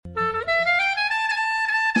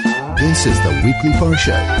This is the Weekly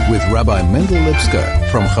Parsha with Rabbi Lipskar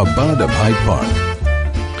from Chabad of Hyde Park.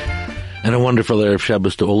 And a wonderful Erev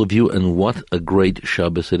Shabbos to all of you, and what a great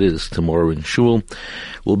Shabbos it is. Tomorrow in Shul,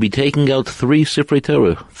 we'll be taking out 3 Sifrei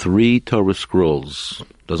Torah, 3 Torah scrolls.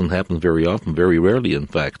 Doesn't happen very often, very rarely in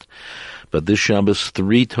fact. But this Shabbos,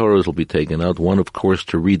 3 Torahs will be taken out. One, of course,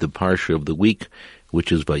 to read the Parsha of the week,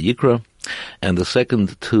 which is Vayikra, and the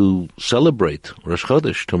second to celebrate Rosh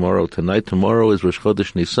Chodesh Tomorrow is Rosh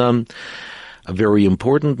Chodesh Nisan, a very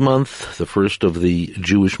important month, the first of the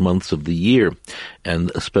Jewish months of the year,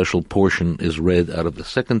 and a special portion is read out of the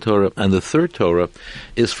second Torah, and the third Torah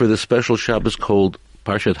is for the special Shabbos called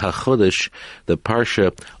Parshat HaChodesh, the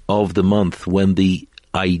Parsha of the month, when the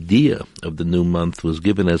idea of the new month was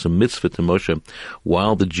given as a mitzvah to Moshe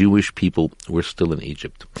while the Jewish people were still in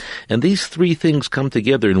Egypt. And these 3 things come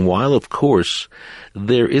together, and while, of course,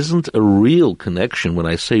 there isn't a real connection, when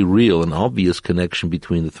I say real, an obvious connection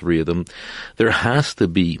between the 3 of them, there has to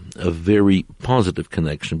be a very positive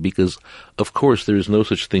connection, because, of course, there is no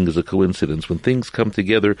such thing as a coincidence. When things come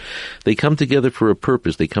together, they come together for a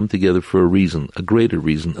purpose, they come together for a reason, a greater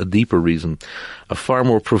reason, a deeper reason, a far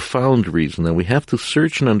more profound reason, and we have to search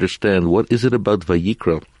and understand what is it about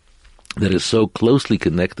Vayikra that is so closely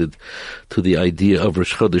connected to the idea of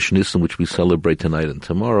Rosh Chodesh Nisan, which we celebrate tonight and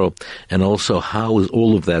tomorrow, and also how is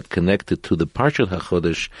all of that connected to the Parshat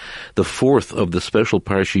HaChodesh, the 4th of the special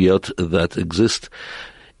Parashiyot that exist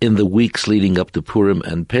in the weeks leading up to Purim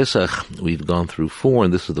and Pesach. We've gone through 4,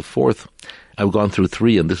 and this is the 4th. I've gone through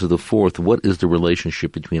 3, and this is the 4th. What is the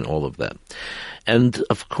relationship between all of that? And,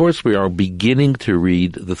 of course, we are beginning to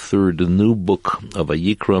read the new book of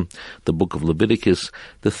Vayikra, the book of Leviticus,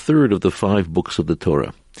 the 3rd of the 5 books of the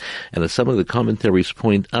Torah. And as some of the commentaries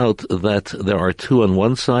point out that there are 2 on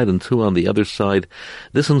one side and 2 on the other side,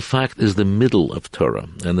 this in fact is the middle of Torah.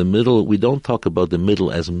 And the middle, we don't talk about the middle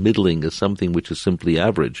as middling, as something which is simply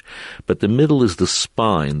average, but the middle is the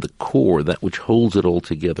spine, the core, that which holds it all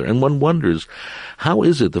together. And one wonders, how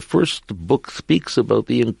is it? The first book speaks about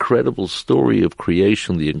the incredible story of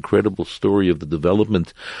creation, the incredible story of the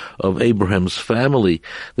development of Abraham's family.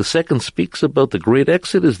 The second speaks about the great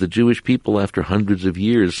exodus, the Jewish people after hundreds of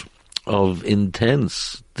years of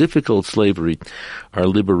intense, difficult slavery are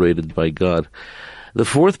liberated by God. The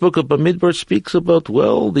 4th book of Bamidbar speaks about,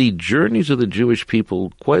 the journeys of the Jewish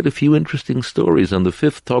people, quite a few interesting stories, and the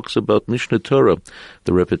 5th talks about Mishnah Torah,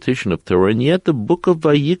 the repetition of Torah, and yet the book of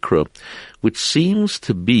Vayikra, which seems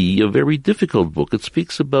to be a very difficult book. It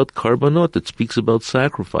speaks about karbanot, it speaks about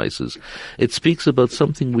sacrifices, it speaks about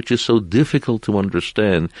something which is so difficult to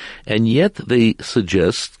understand, and yet they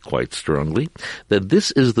suggest, quite strongly, that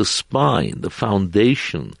this is the spine, the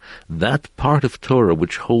foundation, that part of Torah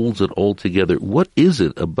which holds it all together. What is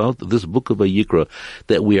it about this book of Vayikra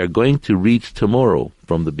that we are going to read tomorrow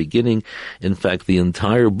from the beginning? In fact, the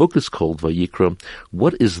entire book is called Vayikra.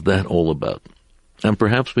 What is that all about? And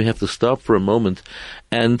perhaps we have to stop for a moment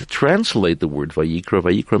and translate the word Vayikra.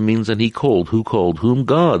 Vayikra means, and he called. Who called? Whom?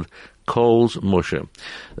 God calls Moshe.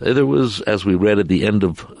 There was, as we read at the end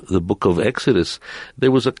of the book of Exodus,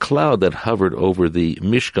 there was a cloud that hovered over the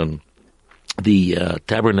Mishkan, the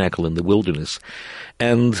tabernacle in the wilderness.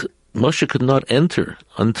 And Moshe could not enter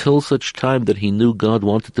until such time that he knew God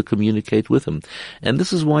wanted to communicate with him. And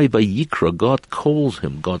this is why Vayikra, God calls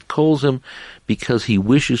him. God calls him because he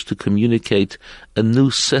wishes to communicate a new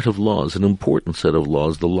set of laws, an important set of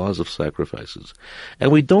laws, the laws of sacrifices. And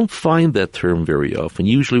we don't find that term very often.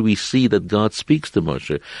 Usually we see that God speaks to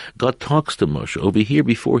Moshe. God talks to Moshe. Over here,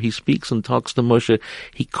 before he speaks and talks to Moshe,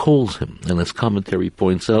 he calls him. And as commentary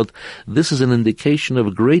points out, this is an indication of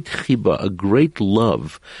a great chiba, a great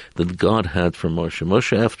love that God had for Moshe.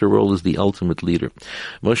 Moshe, after all, is the ultimate leader.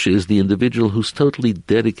 Moshe is the individual who's totally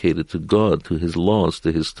dedicated to God, to his laws,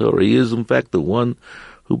 to his Torah. He is, in fact, the one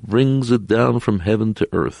who brings it down from heaven to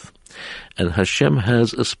earth. And Hashem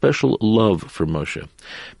has a special love for Moshe,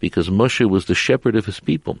 because Moshe was the shepherd of his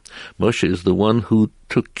people. Moshe is the one who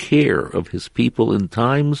took care of his people in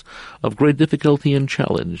times of great difficulty and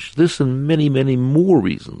challenge. This and many, many more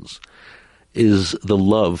reasons is the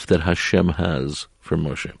love that Hashem has for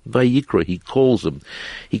Moshe. Vayikra, he calls him.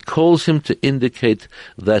 He calls him to indicate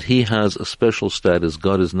that he has a special status.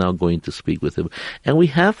 God is now going to speak with him. And we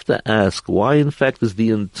have to ask, why in fact is the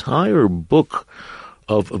entire book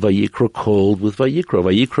of Vayikra called with Vayikra?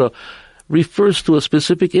 Vayikra refers to a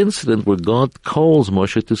specific incident where God calls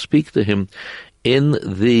Moshe to speak to him in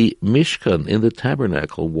the Mishkan, in the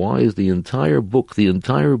tabernacle. Why is the entire book of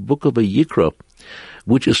Vayikra,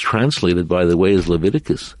 which is translated, by the way, as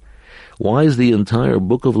Leviticus, Why is the entire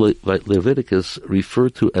book of Leviticus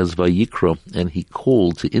referred to as Vayikra, and he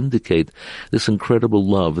called to indicate this incredible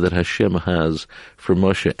love that Hashem has for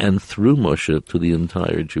Moshe and through Moshe to the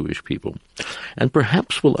entire Jewish people? And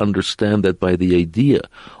perhaps we'll understand that by the idea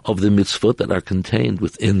of the mitzvot that are contained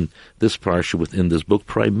within this parsha, within this book,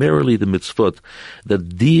 primarily the mitzvot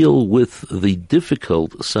that deal with the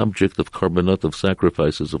difficult subject of korbanot, of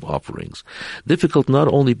sacrifices, of offerings. Difficult not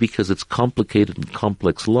only because it's complicated and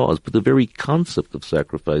complex laws, but the very concept of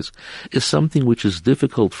sacrifice is something which is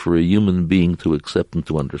difficult for a human being to accept and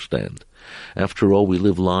to understand. After all, we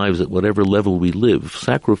live lives at whatever level we live.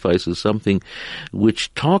 Sacrifice is something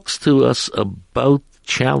which talks to us about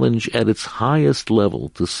challenge at its highest level.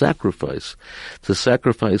 To sacrifice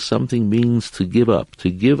something means to give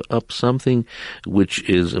up something which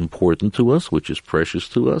is important to us, which is precious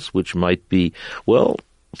to us, which might be,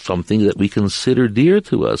 something that we consider dear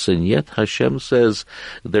to us. And yet Hashem says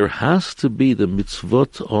there has to be the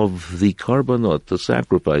mitzvot of the korbanot, the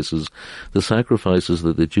sacrifices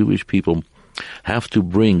that the Jewish people have to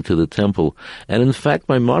bring to the temple. And in fact,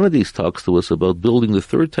 Maimonides talks to us about building the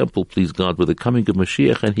third temple, please God, with the coming of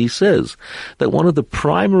Mashiach, and he says that one of the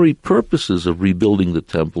primary purposes of rebuilding the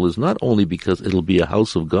temple is not only because it'll be a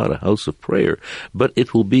house of God, a house of prayer, but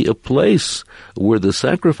it will be a place where the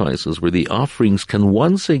sacrifices, where the offerings can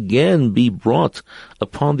once again be brought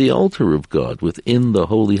upon the altar of God, within the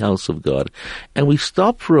holy house of God. And we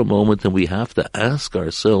stop for a moment and we have to ask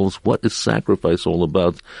ourselves, what is sacrifice all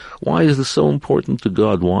about? Why is this so important to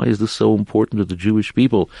God? Why is this so important to the Jewish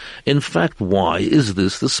people? In fact, why is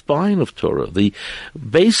this the spine of Torah, the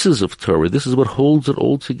basis of Torah? This is what holds it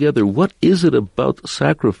all together. What is it about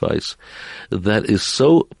sacrifice that is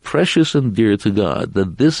so precious and dear to God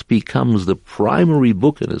that this becomes the primary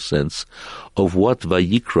book, in a sense, of what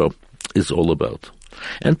Vayikra is all about?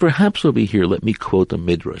 And perhaps over here, let me quote a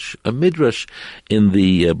midrash in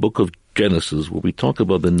the book of Genesis, where we talk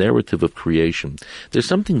about the narrative of creation. There's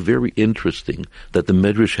something very interesting that the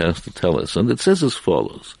midrash has to tell us, and it says as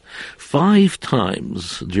follows: 5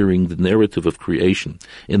 times during the narrative of creation,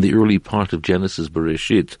 in the early part of Genesis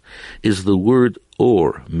Bereshit, is the word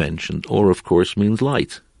or mentioned. Or, of course, means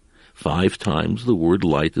light. 5 times the word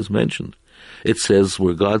light is mentioned. It says,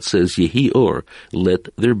 where God says, Yehi or, let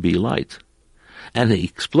there be light. And he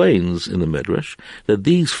explains in the Midrash that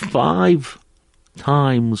these 5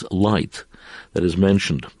 times light that is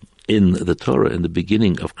mentioned in the Torah in the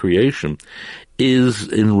beginning of creation is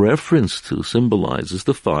in reference to, symbolizes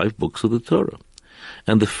the 5 books of the Torah.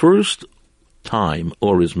 And the first time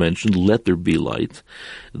or is mentioned, let there be light,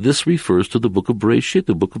 this refers to the book of Bereshit,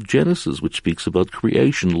 the book of Genesis, which speaks about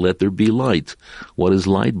creation. Let there be light. What is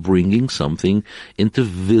light? Bringing something into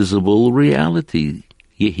visible reality.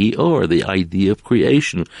 Yehi or, the idea of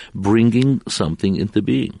creation, bringing something into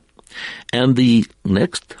being. And the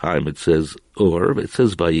next time it says or, it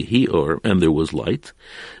says Vayehi or, and there was light.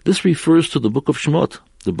 This refers to the book of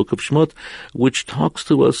Shemot, which talks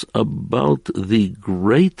to us about the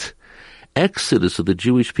great exodus of the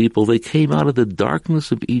Jewish people. They came out of the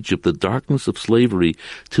darkness of Egypt, the darkness of slavery,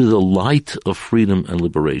 to the light of freedom and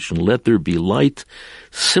liberation. Let there be light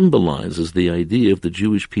symbolizes the idea of the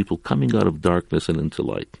Jewish people coming out of darkness and into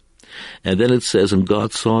light. And then it says, and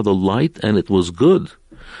God saw the light, and it was good.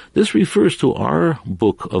 This refers to our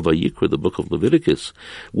book of Vayikra, the book of Leviticus,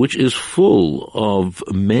 which is full of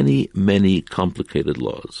many, many complicated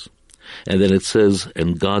laws. And then it says,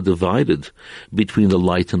 and God divided between the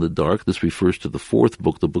light and the dark. This refers to the 4th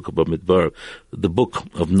book, the book of Bamidbar, the book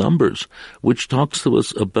of Numbers, which talks to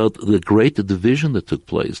us about the great division that took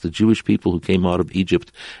place, the Jewish people who came out of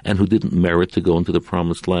Egypt and who didn't merit to go into the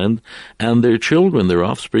promised land, and their children, their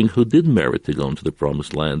offspring, who did merit to go into the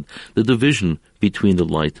promised land, the division between the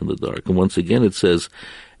light and the dark. And once again it says,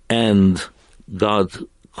 and God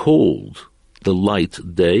called the light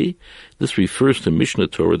day. This refers to Mishnah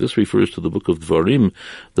Torah. This refers to the book of Dvarim,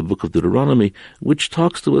 the book of Deuteronomy, which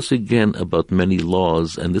talks to us again about many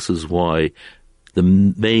laws, and this is why the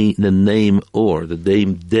name or, the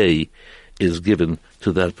name day, is given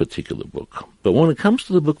to that particular book. But when it comes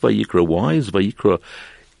to the book Vayikra, why is Vayikra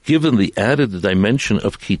given the added dimension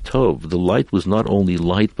of Kitov? The light was not only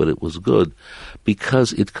light, but it was good,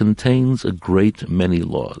 because it contains a great many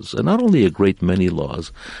laws. And not only a great many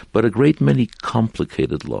laws, but a great many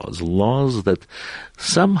complicated laws. Laws that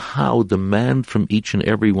somehow demand from each and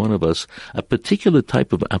every one of us a particular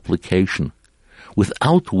type of application,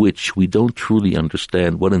 without which we don't truly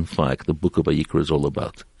understand what, in fact, the book of Vayikra is all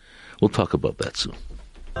about. We'll talk about that soon.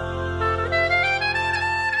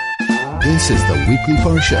 This is the Weekly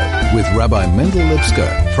Parsha with Rabbi Mendel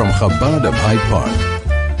Lipskar from Chabad of Hyde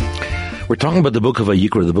Park. We're talking about the book of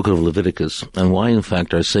Vayikra, the book of Leviticus, and why, in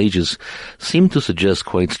fact, our sages seem to suggest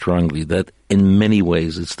quite strongly that in many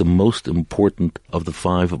ways it's the most important of the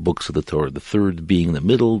 5 books of the Torah, the third being the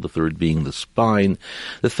middle, the third being the spine,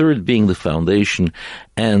 the third being the foundation.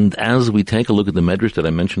 And as we take a look at the medrash that I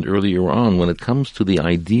mentioned earlier on, when it comes to the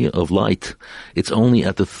idea of light, it's only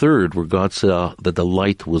at the third where God said that the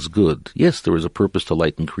light was good. Yes, there was a purpose to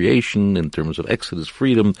light in creation, in terms of Exodus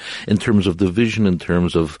freedom, in terms of division, in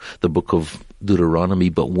terms of the book of Deuteronomy.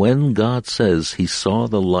 But when God says he saw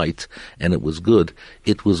the light and it was good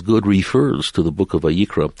refers to the book of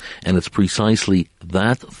Vayikra, and it's precisely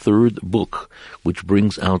that third book which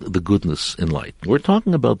brings out the goodness in light. We're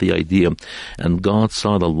talking about the idea, and God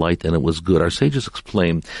saw the light and it was good. Our sages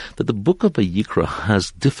explain that the book of Vayikra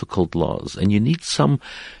has difficult laws, and you need some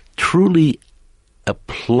truly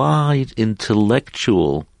applied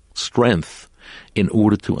intellectual strength in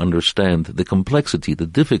order to understand the complexity, the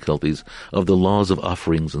difficulties of the laws of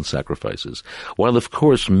offerings and sacrifices. While, of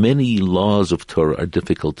course, many laws of Torah are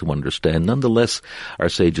difficult to understand, nonetheless, our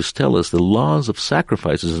sages tell us the laws of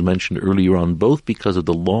sacrifices, as mentioned earlier on, both because of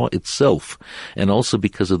the law itself and also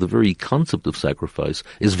because of the very concept of sacrifice,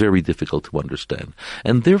 is very difficult to understand.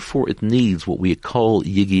 And therefore it needs what we call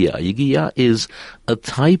yigiyah. Yigiyah is a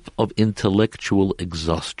type of intellectual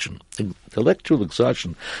exhaustion. Intellectual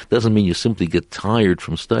exhaustion doesn't mean you simply get tired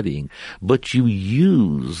from studying, but you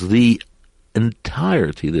use the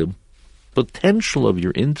entirety, the potential of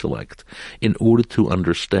your intellect in order to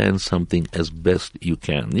understand something as best you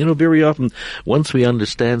can. You know, very often, once we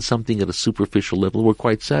understand something at a superficial level, we're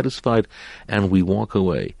quite satisfied and we walk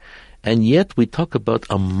away. And yet we talk about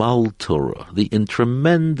Amal Torah, the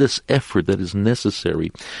tremendous effort that is necessary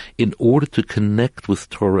in order to connect with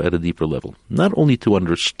Torah at a deeper level. Not only to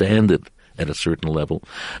understand it at a certain level,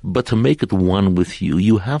 but to make it one with you.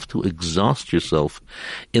 You have to exhaust yourself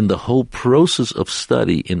in the whole process of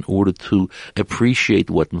study in order to appreciate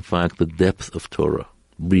what, in fact, the depth of Torah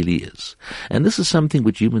really is. And this is something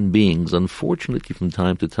which human beings, unfortunately, from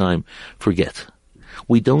time to time, forget.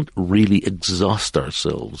 We don't really exhaust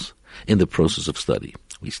ourselves in the process of study.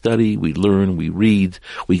 We study, we learn, we read,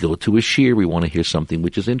 we go to a shiur, we want to hear something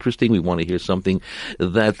which is interesting, we want to hear something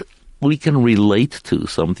that we can relate to,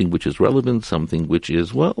 something which is relevant, something which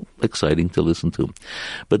is, well, exciting to listen to.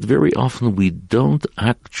 But very often we don't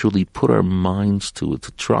actually put our minds to it,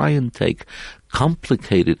 to try and take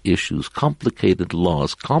complicated issues, complicated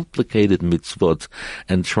laws, complicated mitzvot,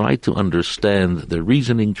 and try to understand the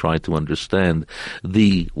reasoning, try to understand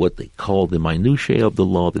what they call the minutiae of the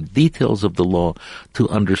law, the details of the law, to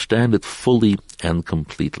understand it fully and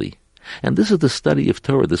completely. And this is the study of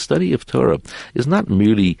Torah. The study of Torah is not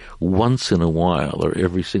merely once in a while or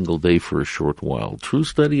every single day for a short while. True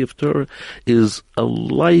study of Torah is a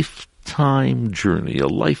lifetime journey, a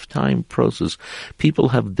lifetime process. People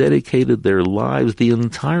have dedicated their lives, the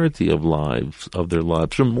entirety of their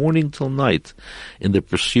lives, from morning till night, in the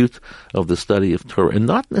pursuit of the study of Torah, and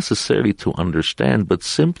not necessarily to understand, but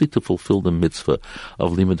simply to fulfill the mitzvah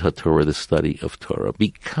of Limud HaTorah, the study of Torah,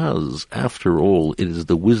 because, after all, it is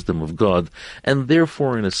the wisdom of God, and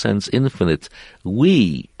therefore, in a sense, infinite.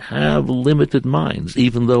 We have limited minds,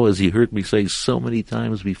 even though, as you heard me say so many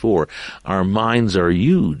times before, our minds are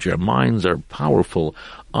huge, our minds are powerful,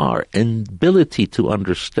 our ability to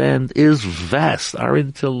understand is vast, our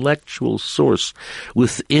intellectual source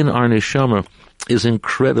within our neshama is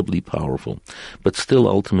incredibly powerful, but still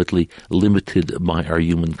ultimately limited by our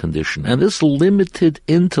human condition. And this limited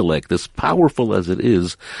intellect, as powerful as it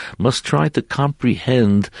is, must try to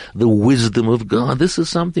comprehend the wisdom of God. This is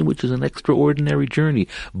something which is an extraordinary journey,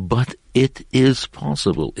 but it is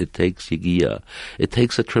possible. It takes yigiyah. It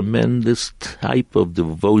takes a tremendous type of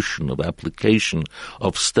devotion, of application,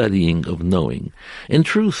 of studying, of knowing. In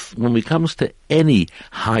truth, when it comes to any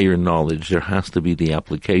higher knowledge, there has to be the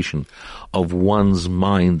application of one's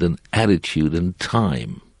mind and attitude and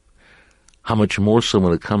time. How much more so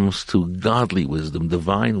when it comes to godly wisdom,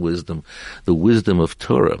 divine wisdom, the wisdom of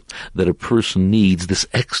Torah, that a person needs this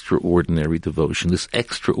extraordinary devotion, this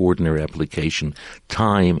extraordinary application,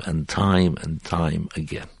 time and time and time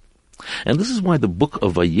again. And this is why the book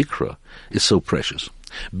of Vayikra is so precious,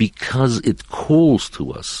 because it calls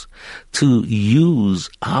to us to use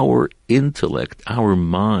our intellect, our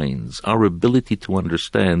minds, our ability to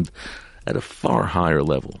understand at a far higher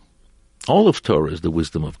level. All of Torah is the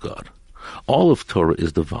wisdom of God. All of Torah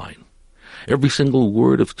is divine. Every single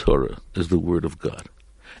word of Torah is the word of God.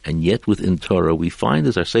 And yet within Torah we find,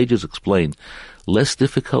 as our sages explain, less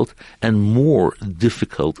difficult and more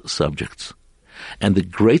difficult subjects. And the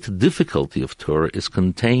great difficulty of Torah is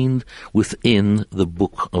contained within the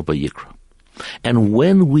book of Vayikra. And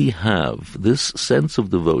when we have this sense of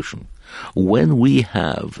devotion, when we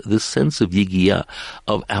have this sense of yigiyah,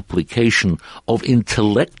 of application, of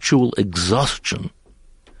intellectual exhaustion,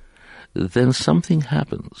 then something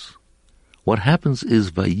happens. What happens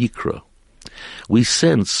is vayikra. We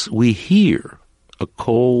sense, we hear a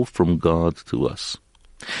call from God to us.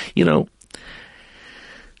 You know,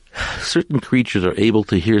 certain creatures are able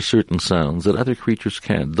to hear certain sounds that other creatures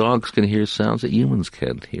can't. Dogs can hear sounds that humans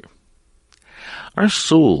can't hear. Our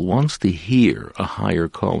soul wants to hear a higher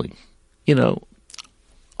calling. You know,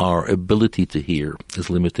 our ability to hear is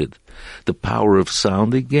limited. The power of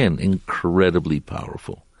sound, again, incredibly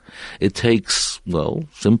powerful. It takes, well,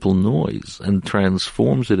 simple noise and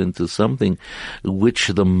transforms it into something which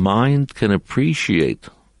the mind can appreciate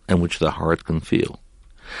and which the heart can feel.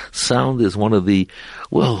 Sound is one of the,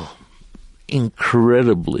 well,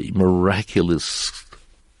 incredibly miraculous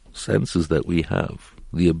senses that we have,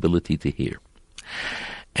 the ability to hear.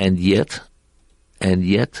 And yet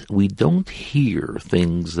we don't hear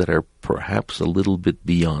things that are perhaps a little bit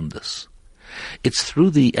beyond us. It's through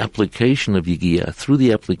the application of yigiyah, through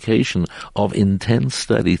the application of intense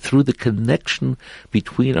study, through the connection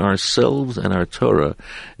between ourselves and our Torah,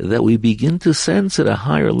 that we begin to sense at a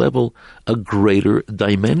higher level a greater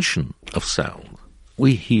dimension of sound.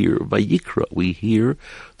 We hear vayikra, we hear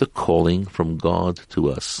the calling from God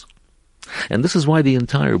to us. And this is why the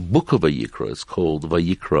entire book of Vayikra is called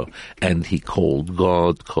Vayikra, and he called,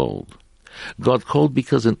 God called. God called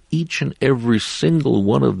because in each and every single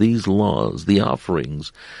one of these laws, the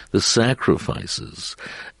offerings, the sacrifices,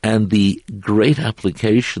 and the great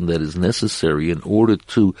application that is necessary in order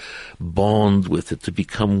to bond with it, to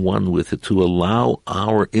become one with it, to allow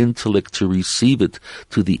our intellect to receive it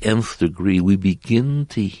to the nth degree, we begin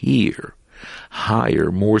to hear higher,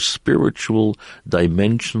 more spiritual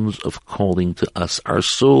dimensions of calling to us. Our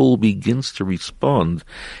soul begins to respond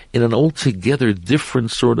in an altogether different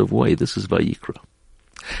sort of way. This is Vayikra.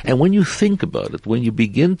 And when you think about it, when you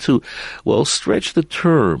begin to, well, stretch the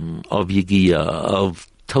term of yigiyah, of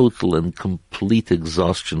total and complete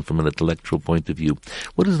exhaustion from an intellectual point of view,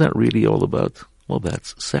 what is that really all about? Well,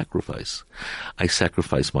 that's sacrifice. I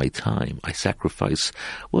sacrifice my time. I sacrifice,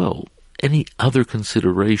 well, any other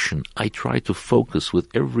consideration. I try to focus with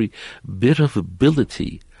every bit of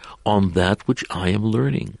ability on that which I am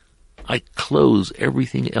learning. I close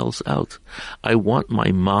everything else out. I want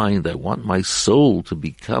my mind, I want my soul to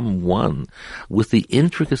become one with the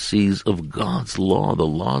intricacies of God's law, the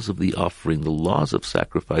laws of the offering, the laws of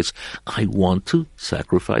sacrifice. I want to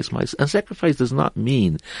sacrifice myself. And sacrifice does not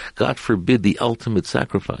mean, God forbid, the ultimate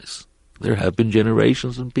sacrifice. There have been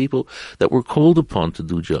generations of people that were called upon to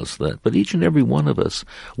do just that. But each and every one of us,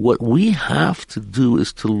 what we have to do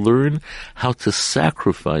is to learn how to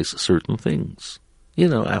sacrifice certain things. You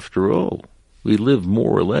know, after all, we live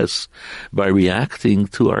more or less by reacting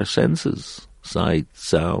to our senses: sight,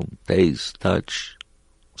 sound, taste, touch,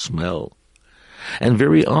 smell. And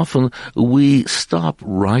very often we stop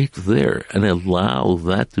right there and allow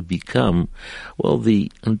that to become, well,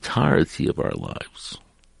 the entirety of our lives.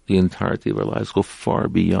 The entirety of our lives go far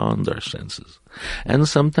beyond our senses. And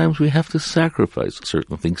sometimes we have to sacrifice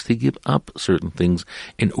certain things, to give up certain things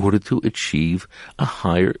in order to achieve a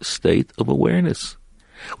higher state of awareness.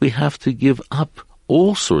 We have to give up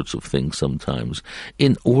all sorts of things sometimes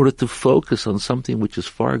in order to focus on something which is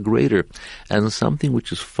far greater and something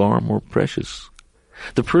which is far more precious.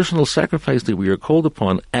 The personal sacrifice that we are called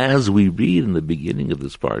upon, as we read in the beginning of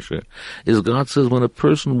this parsha, is God says when a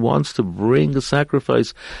person wants to bring a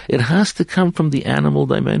sacrifice, it has to come from the animal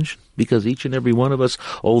dimension, because each and every one of us,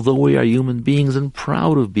 although we are human beings and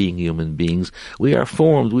proud of being human beings, we are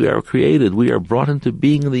formed, we are created, we are brought into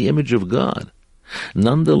being in the image of God.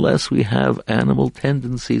 Nonetheless, we have animal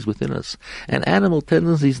tendencies within us. And animal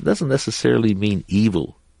tendencies doesn't necessarily mean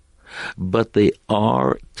evil, but they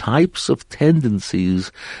are types of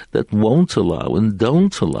tendencies that won't allow and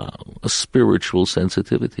don't allow a spiritual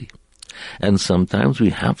sensitivity. And sometimes we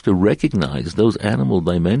have to recognize those animal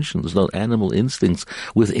dimensions, those animal instincts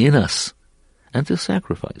within us, and to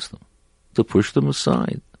sacrifice them, to push them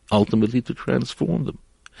aside, ultimately to transform them.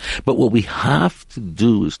 But what we have to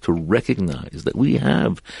do is to recognize that we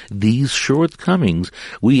have these shortcomings,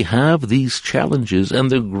 we have these challenges, and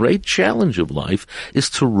the great challenge of life is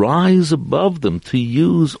to rise above them, to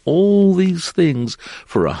use all these things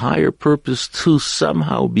for a higher purpose, to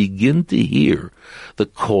somehow begin to hear the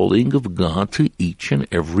calling of God to each and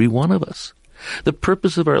every one of us. The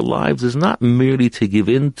purpose of our lives is not merely to give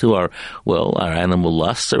in to our animal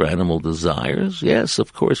lusts, our animal desires. Yes,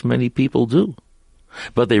 of course, many people do.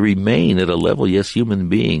 But they remain at a level, yes, human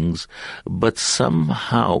beings, but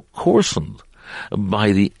somehow coarsened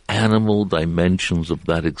by the animal dimensions of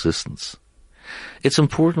that existence. It's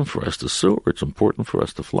important for us to soar. It's important for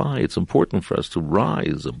us to fly. It's important for us to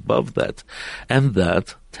rise above that. And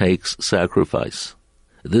that takes sacrifice.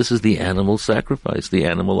 This is the animal sacrifice, the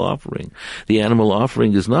animal offering. The animal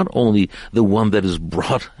offering is not only the one that is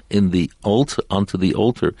brought in the altar, onto the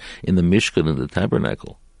altar in the Mishkan, in the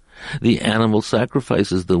tabernacle. The animal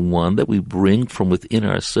sacrifice is the one that we bring from within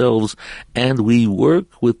ourselves, and we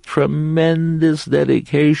work with tremendous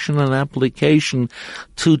dedication and application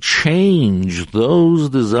to change those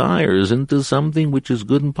desires into something which is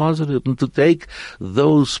good and positive, and to take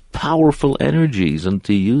those powerful energies and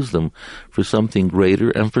to use them for something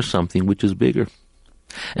greater and for something which is bigger.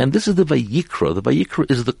 And this is the Vayikra. The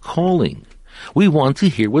Vayikra is the calling. We want to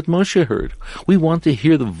hear what Moshe heard. We want to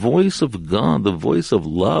hear the voice of God, the voice of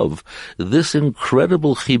love, this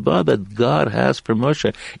incredible chibah that God has for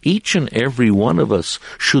Moshe. Each and every one of us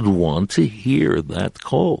should want to hear that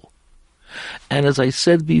call. And as I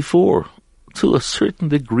said before, to a certain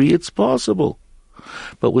degree it's possible.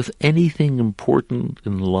 But with anything important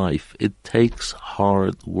in life, it takes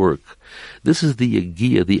hard work. This is the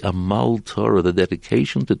Yagiyah, the Amal Torah, the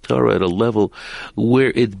dedication to Torah at a level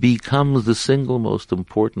where it becomes the single most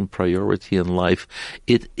important priority in life.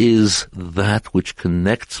 It is that which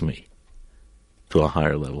connects me to a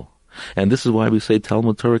higher level. And this is why we say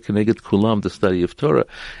Talmud Torah Keneged Kulam, the study of Torah,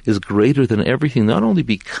 is greater than everything, not only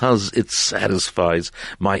because it satisfies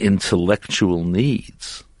my intellectual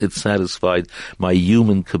needs, it satisfied my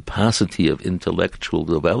human capacity of intellectual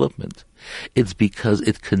development. It's because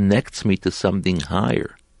it connects me to something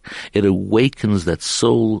higher. It awakens that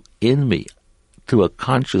soul in me to a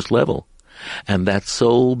conscious level. And that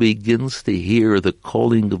soul begins to hear the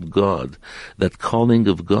calling of God, that calling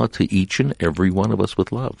of God to each and every one of us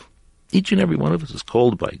with love. Each and every one of us is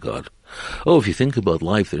called by God. Oh, if you think about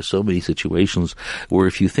life, there's so many situations where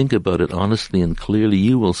if you think about it honestly and clearly,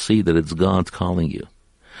 you will see that it's God calling you.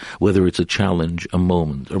 Whether it's a challenge, a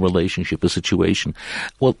moment, a relationship, a situation.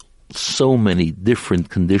 Well, so many different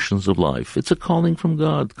conditions of life. It's a calling from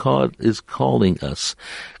God. God is calling us.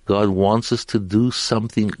 God wants us to do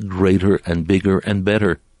something greater and bigger and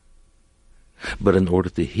better. But in order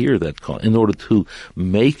to hear that call, in order to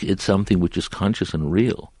make it something which is conscious and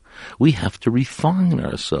real, we have to refine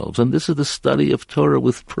ourselves. And this is the study of Torah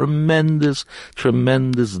with tremendous,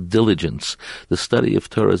 tremendous diligence. The study of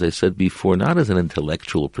Torah, as I said before, not as an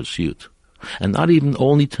intellectual pursuit, and not even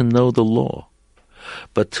only to know the law,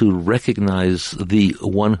 but to recognize the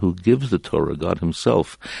one who gives the Torah, God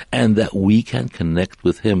himself, and that we can connect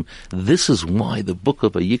with him. This is why the book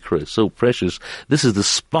of Vayikra is so precious. This is the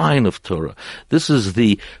spine of Torah. This is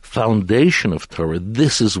the foundation of Torah.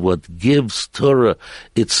 This is what gives Torah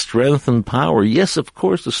its strength and power. Yes, of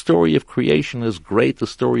course, the story of creation is great. The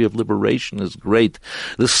story of liberation is great.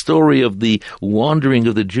 The story of the wandering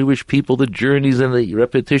of the Jewish people, the journeys and the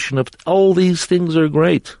repetition of all these things are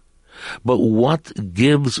great. But what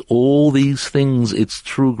gives all these things its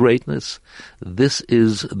true greatness? This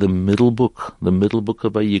is the middle book of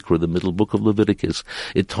Vayikra, the middle book of Leviticus.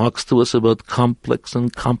 It talks to us about complex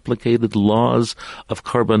and complicated laws of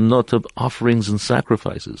karbanot, of offerings and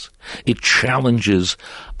sacrifices. It challenges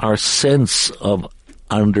our sense of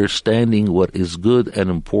understanding what is good and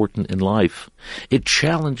important in life. It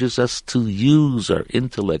challenges us to use our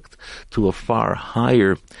intellect to a far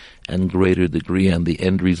higher and greater degree, and the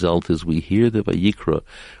end result is we hear the Vayikra,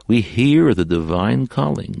 we hear the divine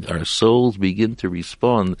calling, our souls begin to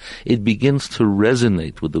respond, it begins to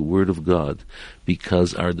resonate with the Word of God,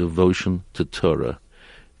 because our devotion to Torah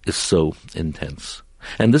is so intense.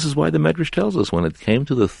 And this is why the Medrash tells us, when it came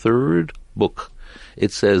to the third book,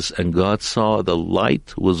 it says, and God saw the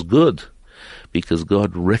light was good, because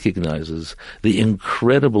God recognizes the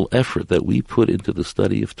incredible effort that we put into the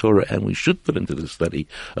study of Torah, and we should put into the study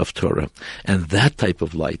of Torah. And that type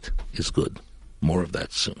of light is good. More of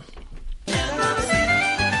that soon.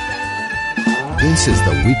 This is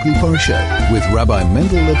the Weekly Parsha with Rabbi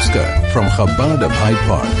Mendel Lipskar from Chabad of Hyde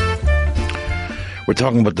Park. We're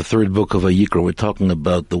talking about the third book of Vayikra. We're talking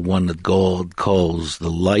about the one that God calls the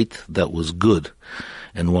light that was good.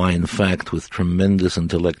 and why, in fact, with tremendous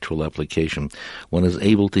intellectual application, one is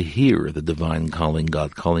able to hear the divine calling,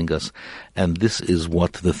 God calling us. And this is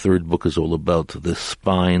what the third book is all about, the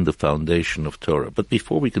spine, the foundation of Torah. But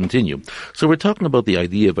before we continue, so we're talking about the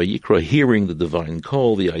idea of Vayikra, hearing the divine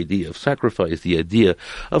call, the idea of sacrifice, the idea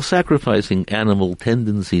of sacrificing animal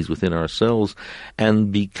tendencies within ourselves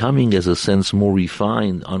and becoming, as a sense, more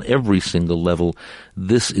refined on every single level.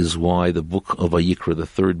 This is why the book of Vayikra, the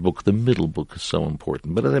third book, the middle book, is so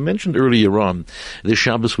important. But as I mentioned earlier on, this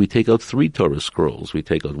Shabbos we take out 3 Torah scrolls. We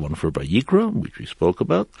take out one for Vayikra, which we spoke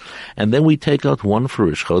about, and then we take out one for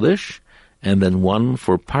Rosh Chodesh, and then one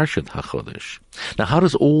for Parshat HaChodesh. Now, how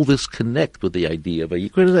does all this connect with the idea of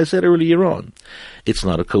Vayikra? As I said earlier on, it's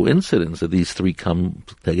not a coincidence that these 3 come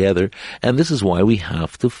together, and this is why we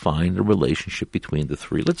have to find a relationship between the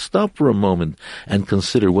 3. Let's stop for a moment and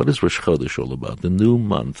consider, what is Rosh Chodesh all about? The new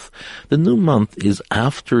month. The new month is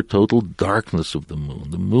after total darkness of the moon.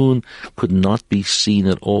 The moon could not be seen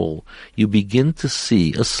at all. You begin to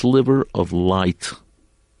see a sliver of light,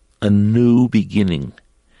 a new beginning.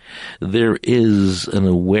 There is an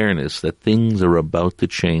awareness that things are about to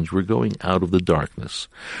change. We're going out of the darkness.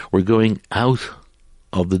 We're going out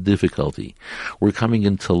of the difficulty. We're coming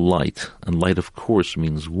into light. And light, of course,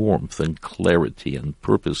 means warmth and clarity and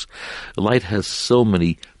purpose. Light has so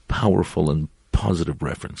many powerful and positive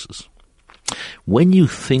references. When you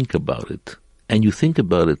think about it, and you think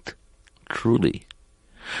about it truly,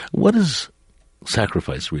 what is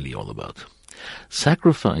sacrifice really all about?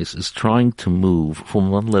 Sacrifice is trying to move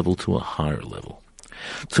from one level to a higher level,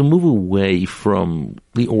 to move away from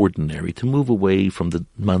the ordinary, to move away from the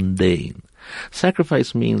mundane.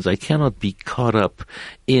 Sacrifice means I cannot be caught up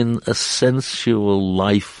in a sensual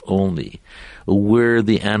life only, where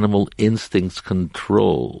the animal instincts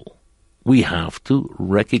control. We have to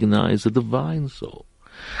recognize the divine soul.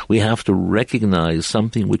 We have to recognize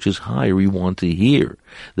something which is higher. We want to hear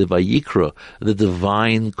the Vayikra, the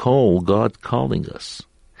divine call, God calling us.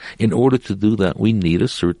 In order to do that, we need a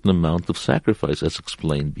certain amount of sacrifice, as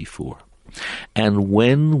explained before. And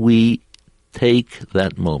when we take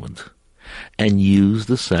that moment and use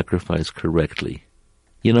the sacrifice correctly,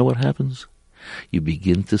 you know what happens? You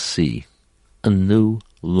begin to see a new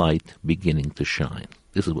light beginning to shine.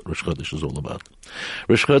 This is what Rosh Chodesh is all about.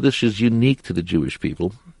 Rosh Chodesh is unique to the Jewish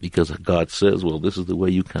people because God says, well, this is the way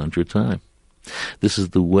you count your time. This is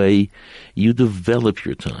the way you develop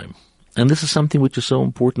your time. And this is something which is so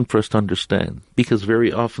important for us to understand, because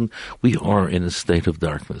very often we are in a state of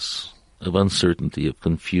darkness, of uncertainty, of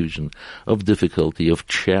confusion, of difficulty, of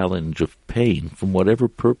challenge, of pain, from whatever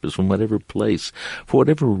purpose, from whatever place, for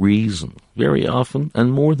whatever reason. Very often,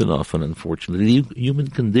 and more than often, unfortunately, the human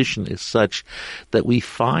condition is such that we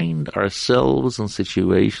find ourselves in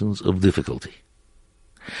situations of difficulty.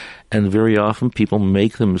 And very often people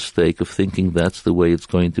make the mistake of thinking that's the way it's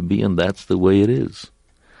going to be, and that's the way it is.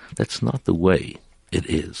 That's not the way it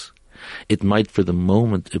is. It might for the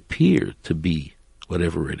moment appear to be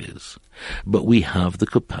whatever it is. But we have the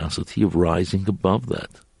capacity of rising above that.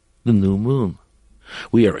 The new moon.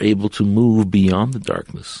 We are able to move beyond the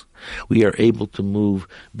darkness. We are able to move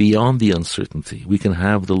beyond the uncertainty. We can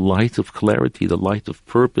have the light of clarity, the light of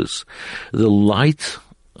purpose, the light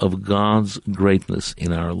of God's greatness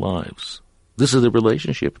in our lives. This is the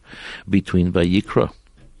relationship between Vayikra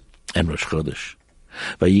and Rosh Chodesh.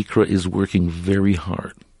 Vayikra is working very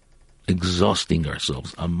hard, exhausting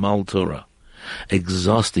ourselves, Amal Torah,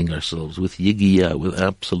 exhausting ourselves with yigiyah, with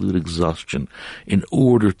absolute exhaustion, in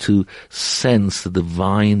order to sense the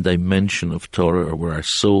divine dimension of Torah, where our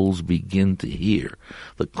souls begin to hear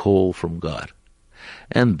the call from God.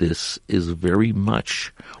 And this is very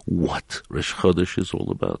much what Rosh Chodesh is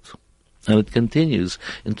all about. And it continues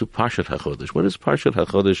into Parshat HaChodesh. What is Parshat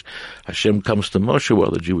HaChodesh? Hashem comes to Moshe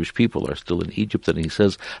while the Jewish people are still in Egypt, and he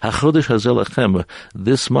says, HaChodesh Hazel Lachem,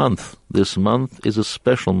 this month is a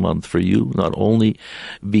special month for you, not only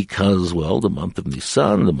because, well, the month of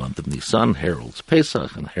Nisan heralds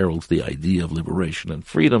Pesach and heralds the idea of liberation and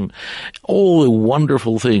freedom, all the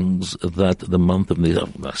wonderful things that the month of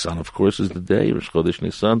Nisan, of course, is the day. Rosh Chodesh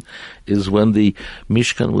Nisan is when the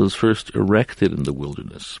Mishkan was first erected in the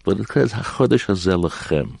wilderness. But it says, HaChodesh Hazel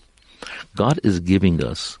Lachem. God is giving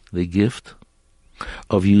us the gift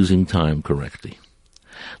of using time correctly.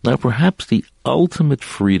 Now, perhaps the ultimate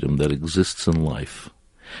freedom that exists in life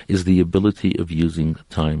is the ability of using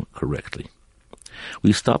time correctly.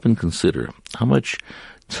 We stop and consider how much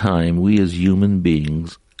time we as human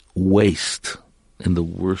beings waste in the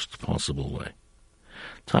worst possible way.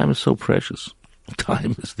 Time is so precious.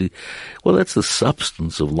 Time is that's the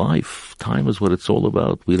substance of life. Time is what it's all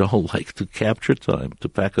about. We'd all like to capture time, to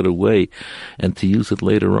pack it away, and to use it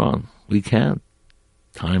later on. We can't.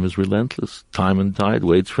 Time is relentless. Time and tide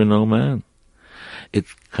waits for no man. It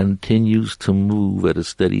continues to move at a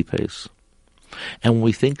steady pace. And when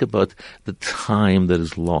we think about the time that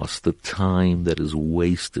is lost, the time that is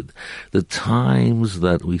wasted, the times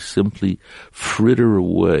that we simply fritter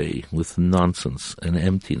away with nonsense and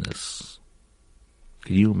emptiness,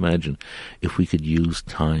 can you imagine if we could use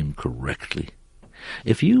time correctly?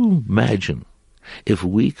 If you imagine if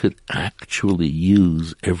we could actually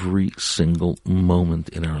use every single moment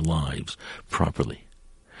in our lives properly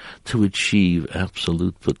to achieve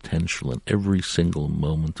absolute potential in every single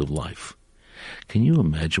moment of life, can you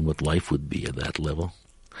imagine what life would be at that level?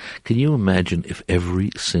 Can you imagine if every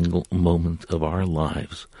single moment of our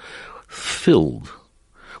lives filled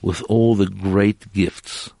with all the great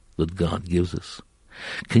gifts that God gives us?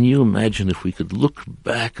 Can you imagine if we could look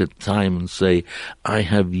back at time and say, I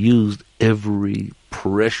have used every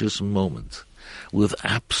precious moment with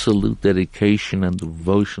absolute dedication and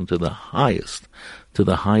devotion to the highest?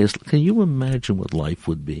 Can you imagine what life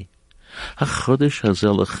would be? HaChodesh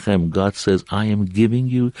Hazeh Lachem, God says, I am giving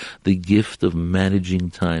you the gift of managing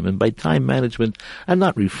time. And by time management, I'm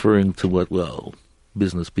not referring to what,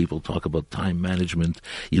 business people talk about time management,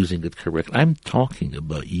 using it correctly. I'm talking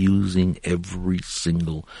about using every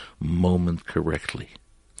single moment correctly,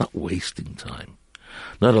 not wasting time,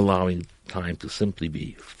 not allowing time to simply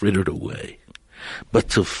be frittered away, but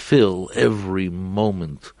to fill every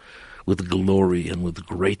moment with glory and with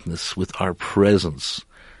greatness, with our presence,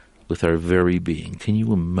 with our very being. Can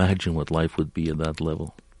you imagine what life would be at that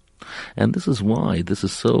level? And this is why this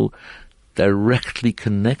is so directly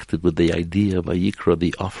connected with the idea of Vayikra,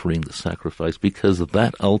 the offering, the sacrifice, because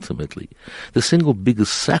that ultimately, the single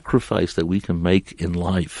biggest sacrifice that we can make in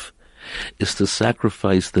life is to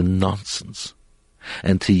sacrifice the nonsense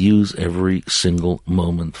and to use every single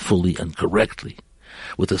moment fully and correctly,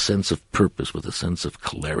 with a sense of purpose, with a sense of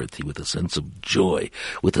clarity, with a sense of joy,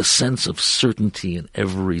 with a sense of certainty in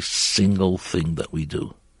every single thing that we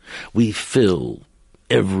do. We fill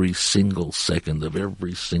every single second of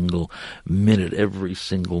every single minute of every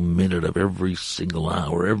single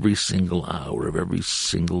hour, every single hour of every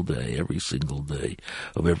single day of every single week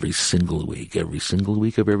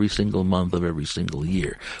of every single month of every single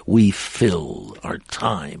year. We fill our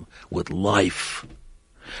time with life.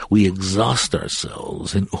 We exhaust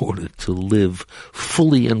ourselves in order to live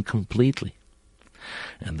fully and completely.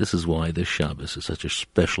 And this is why this Shabbos is such a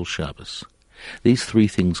special Shabbos. These three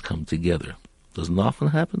things come together. Doesn't often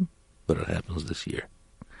happen, but it happens this year.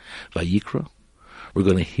 Vayikra, we're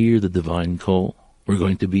going to hear the divine call. We're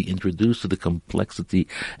going to be introduced to the complexity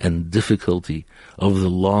and difficulty of the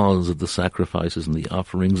laws of the sacrifices and the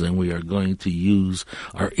offerings, and we are going to use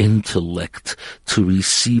our intellect to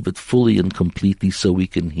receive it fully and completely so we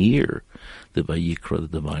can hear the Vayikra, the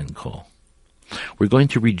divine call. We're going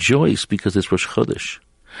to rejoice because it's Rosh Chodesh.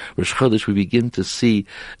 Rosh Chodesh, we begin to see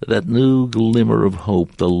that new glimmer of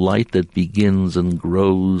hope, the light that begins and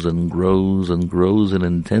grows and grows and grows in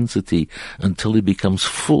intensity until it becomes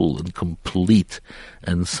full and complete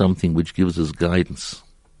and something which gives us guidance.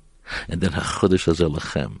 And then HaChodesh Hazeh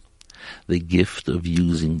Lachem, the gift of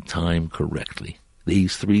using time correctly.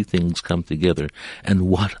 These three things come together, and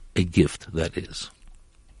what a gift that is.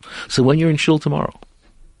 So when you're in Shul tomorrow,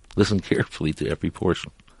 listen carefully to every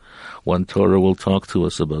portion. One Torah will talk to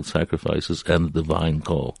us about sacrifices and the divine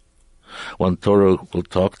call. One Torah will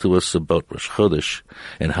talk to us about Rosh Chodesh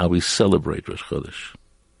and how we celebrate Rosh Chodesh.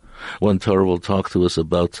 One Torah will talk to us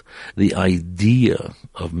about the idea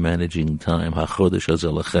of managing time. HaChodesh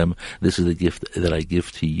Hazeh Lachem, this is the gift that I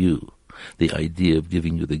give to you, the idea of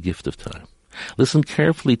giving you the gift of time. Listen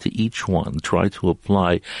carefully to each one. Try to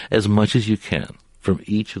apply as much as you can from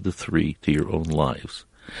each of the three to your own lives.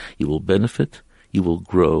 You will benefit, you will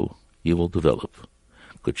grow, you will develop.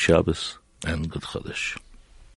 Good Shabbos and good Chodesh.